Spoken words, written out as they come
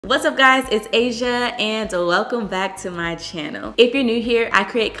What's up guys, it's Asia and welcome back to my channel. If you're new here, I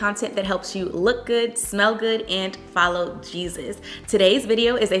create content that helps you look good, smell good, and follow Jesus. Today's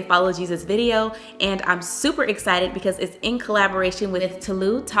video is a follow Jesus video and I'm super excited because it's in collaboration with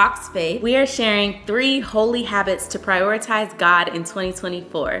Tolu Talks Faith. We are sharing 3 holy habits to prioritize God in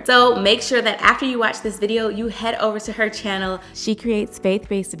 2024. So make sure that after you watch this video, you head over to her channel. She creates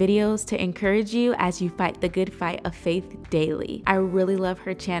faith-based videos to encourage you as you fight the good fight of faith daily. I really love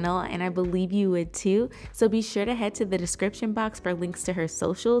her channel and I believe you would too, so be sure to head to the description box for links to her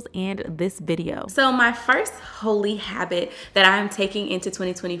socials and this video. So my first holy habit that I'm taking into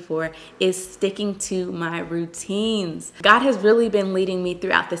 2024 is sticking to my routines. God has really been leading me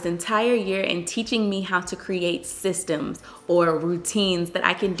throughout this entire year and teaching me how to create systems or routines that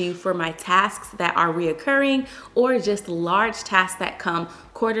I can do for my tasks that are reoccurring or just large tasks that come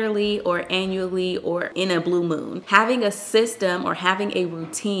quarterly or annually or in a blue moon. Having a system or having a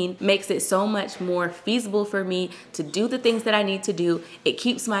routine makes it so much more feasible for me to do the things that I need to do. It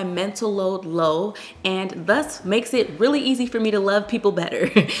keeps my mental load low and thus makes it really easy for me to love people better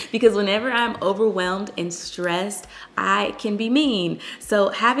because whenever I'm overwhelmed and stressed, I can be mean. So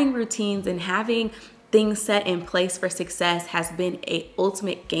having routines and having things set in place for success has been an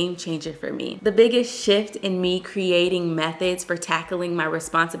ultimate game changer for me. The biggest shift in me creating methods for tackling my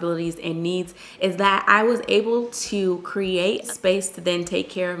responsibilities and needs is that I was able to create space to then take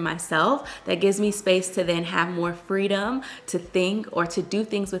care of myself. That gives me space to then have more freedom to think or to do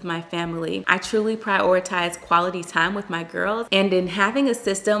things with my family. I truly prioritize quality time with my girls, and in having a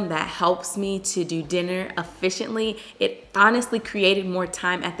system that helps me to do dinner efficiently, it honestly created more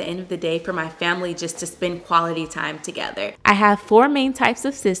time at the end of the day for my family just to spend quality time together. I have 4 main types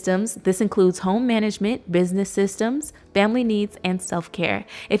of systems. This includes home management, business systems, family needs, and self-care.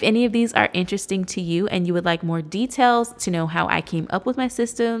 If any of these are interesting to you and you would like more details to know how I came up with my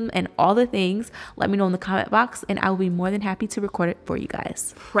system and all the things, let me know in the comment box and I will be more than happy to record it for you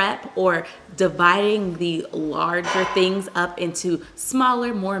guys. Prep or dividing the larger things up into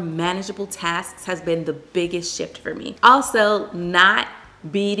smaller, more manageable tasks has been the biggest shift for me. Also, not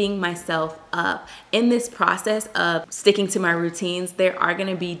beating myself up. In this process of sticking to my routines, there are going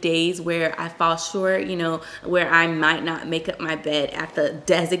to be days where I fall short, where I might not make up my bed at the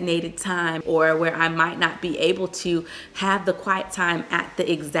designated time, or where I might not be able to have the quiet time at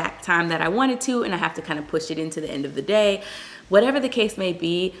the exact time that I wanted to, and I have to kind of push it into the end of the day. Whatever the case may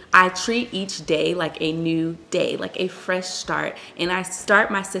be, I treat each day like a new day, like a fresh start, and I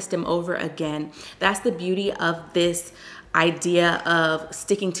start my system over again. That's the beauty of this idea of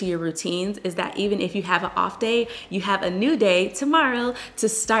sticking to your routines, is that even if you have an off day, you have a new day tomorrow to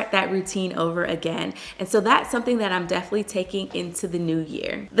start that routine over again. And so that's something that I'm definitely taking into the new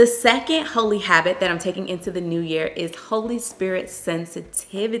year. The second holy habit that I'm taking into the new year is Holy Spirit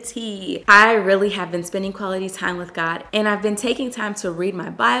sensitivity. I really have been spending quality time with God, and I've been taking time to read my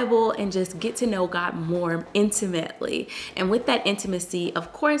Bible and just get to know God more intimately. And with that intimacy,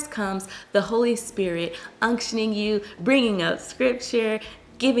 of course, comes the Holy Spirit unctioning you, bringing up scripture,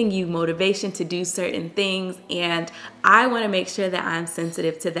 giving you motivation to do certain things, and I want to make sure that I'm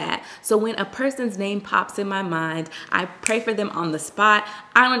sensitive to that. So when a person's name pops in my mind, I pray for them on the spot.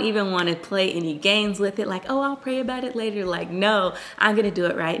 I don't even want to play any games with it like, oh, I'll pray about it later. Like, no, I'm going to do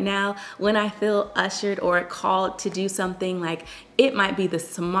it right now. When I feel ushered or called to do something, like it might be the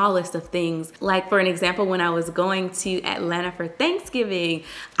smallest of things. Like for an example, when I was going to Atlanta for Thanksgiving,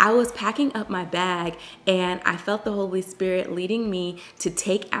 I was packing up my bag and I felt the Holy Spirit leading me to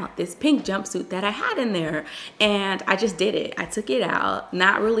take out this pink jumpsuit that I had in there. And I just did it. I took it out,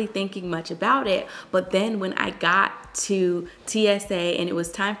 not really thinking much about it. But then when I got to TSA and it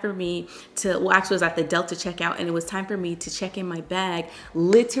was time for me to, well, actually it was at the Delta checkout, and it was time for me to check in my bag,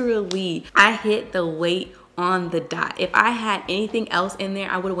 literally I hit the weight on the dot. If I had anything else in there,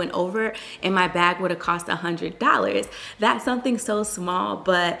 I would have went over and my bag would have cost $100. That's something so small,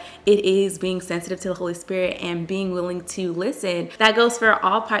 but it is being sensitive to the Holy Spirit and being willing to listen. That goes for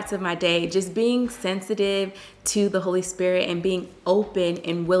all parts of my day, just being sensitive to the Holy Spirit and being open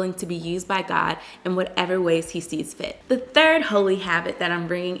and willing to be used by God in whatever ways He sees fit. The third holy habit that I'm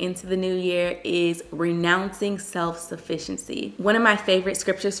bringing into the new year is renouncing self-sufficiency. One of my favorite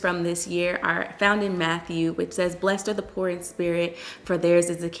scriptures from this year are found in Matthew, which says, "Blessed are the poor in spirit, for theirs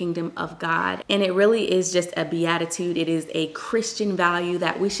is the kingdom of God." And it really is just a beatitude. It is a Christian value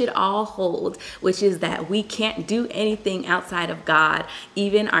that we should all hold, which is that we can't do anything outside of God.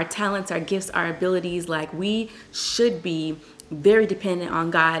 Even our talents, our gifts, our abilities, like we should be very dependent on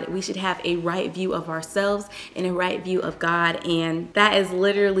God. We should have a right view of ourselves and a right view of God, and that is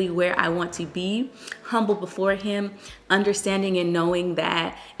literally where I want to be humble before him, understanding and knowing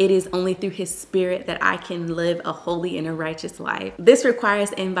that it is only through his spirit that I can live a holy and a righteous life. This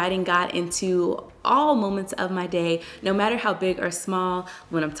requires inviting God into all moments of my day, no matter how big or small.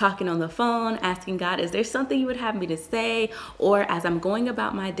 When I'm talking on the phone, asking God, is there something you would have me to say? Or as I'm going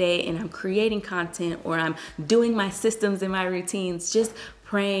about my day and I'm creating content, or I'm doing my systems and my routines, just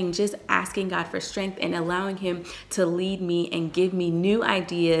praying, just asking God for strength and allowing him to lead me and give me new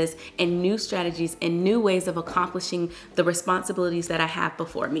ideas and new strategies and new ways of accomplishing the responsibilities that I have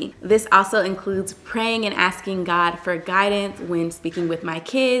before me. This also includes praying and asking God for guidance when speaking with my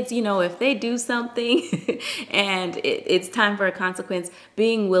kids. You know, if they do something and it's time for a consequence,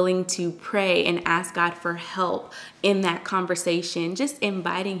 being willing to pray and ask God for help in that conversation, just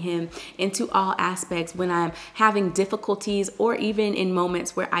inviting him into all aspects when I'm having difficulties, or even in moments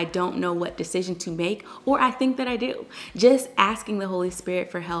where I don't know what decision to make, or I think that I do. Just asking the Holy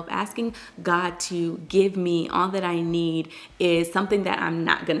Spirit for help, asking God to give me all that I need is something that I'm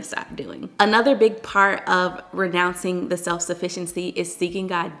not gonna stop doing. Another big part of renouncing the self-sufficiency is seeking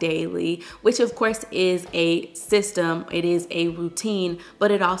God daily, which of course is a system, it is a routine, but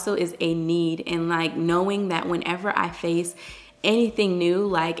it also is a need. And like knowing that whenever I face anything new,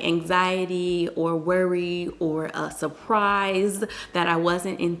 like anxiety or worry or a surprise that I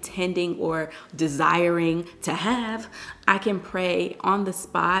wasn't intending or desiring to have, I can pray on the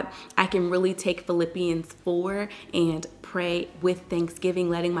spot. I can really take Philippians 4 and pray with thanksgiving,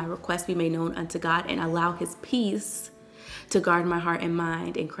 letting my requests be made known unto God, and allow his peace to guard my heart and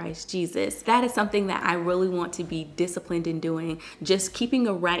mind in Christ Jesus. That is something that I really want to be disciplined in doing, just keeping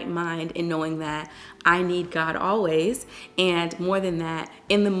a right mind and knowing that I need God always, and more than that,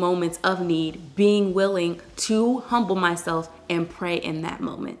 in the moments of need, being willing to humble myself and pray in that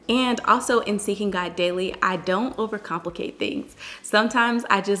moment. And also in seeking God daily, I don't overcomplicate things. Sometimes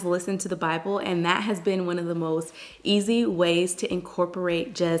I just listen to the Bible, and that has been one of the most easy ways to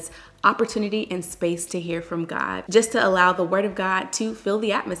incorporate just opportunity and space to hear from God, just to allow the word of God to fill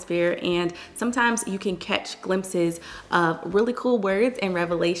the atmosphere. And sometimes you can catch glimpses of really cool words and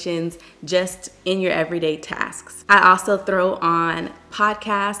revelations just in your everyday tasks. I also throw on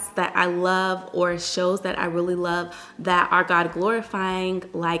podcasts that I love or shows that I really love that are God glorifying,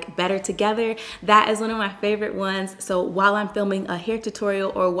 like Better Together. That is one of my favorite ones. So while I'm filming a hair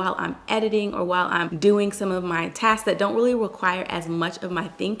tutorial, or while I'm editing, or while I'm doing some of my tasks that don't really require as much of my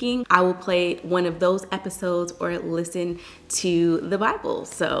thinking, I will play one of those episodes or listen to the Bible.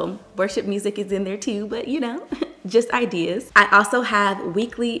 So worship music is in there too, but you know, just ideas. I also have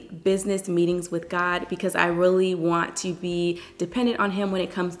weekly business meetings with God because I really want to be dependent on him when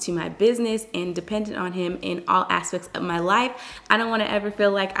it comes to my business, and dependent on him in all aspects of my life. I don't want to ever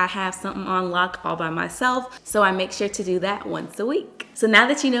feel like I have something on lock all by myself, so I make sure to do that once a week. So now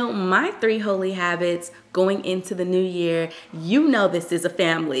that you know my 3 holy habits going into the new year, you know this is a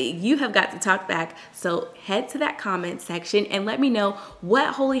family. You have got to talk back. So head to that comment section and let me know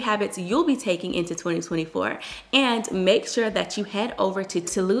what holy habits you'll be taking into 2024. And make sure that you head over to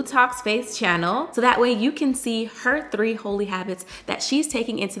Tolu Talks Faith channel, so that way you can see her 3 holy habits that she's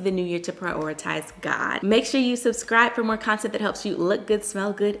taking into the new year to prioritize God. Make sure you subscribe for more content that helps you look good,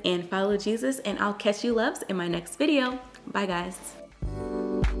 smell good, and follow Jesus. And I'll catch you loves in my next video. Bye guys.